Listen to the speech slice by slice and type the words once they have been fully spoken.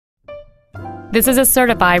This is a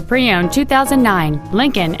certified pre-owned 2009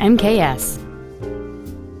 Lincoln MKS.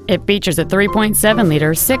 It features a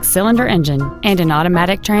 3.7-liter six-cylinder engine and an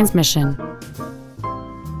automatic transmission.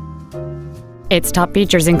 Its top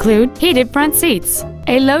features include heated front seats,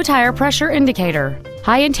 a low tire pressure indicator,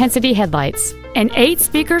 high-intensity headlights, an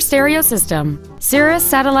 8-speaker stereo system, Sirius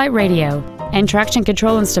satellite radio, and traction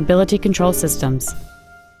control and stability control systems.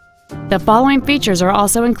 The following features are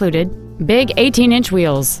also included: big 18-inch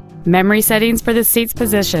wheels, memory settings for the seat's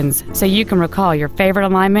positions so you can recall your favorite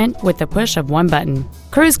alignment with the push of one button,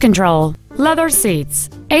 cruise control, leather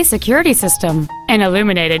seats, a security system, an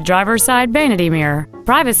illuminated driver's side vanity mirror,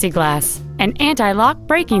 privacy glass, an anti-lock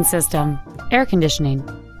braking system, air conditioning,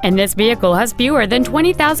 and this vehicle has fewer than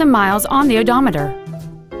 20,000 miles on the odometer.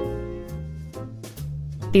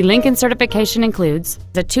 The Lincoln certification includes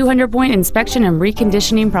the 200-point inspection and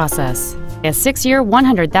reconditioning process, a 6-year,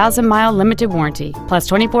 100,000-mile limited warranty, plus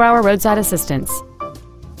 24-hour roadside assistance.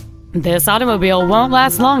 This automobile won't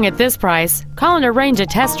last long at this price. Call and arrange a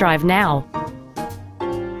test drive now.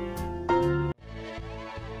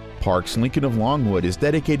 Parks Lincoln of Longwood is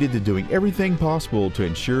dedicated to doing everything possible to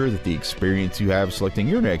ensure that the experience you have selecting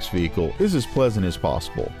your next vehicle is as pleasant as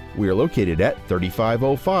possible. We are located at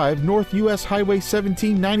 3505 North US Highway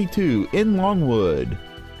 1792 in Longwood.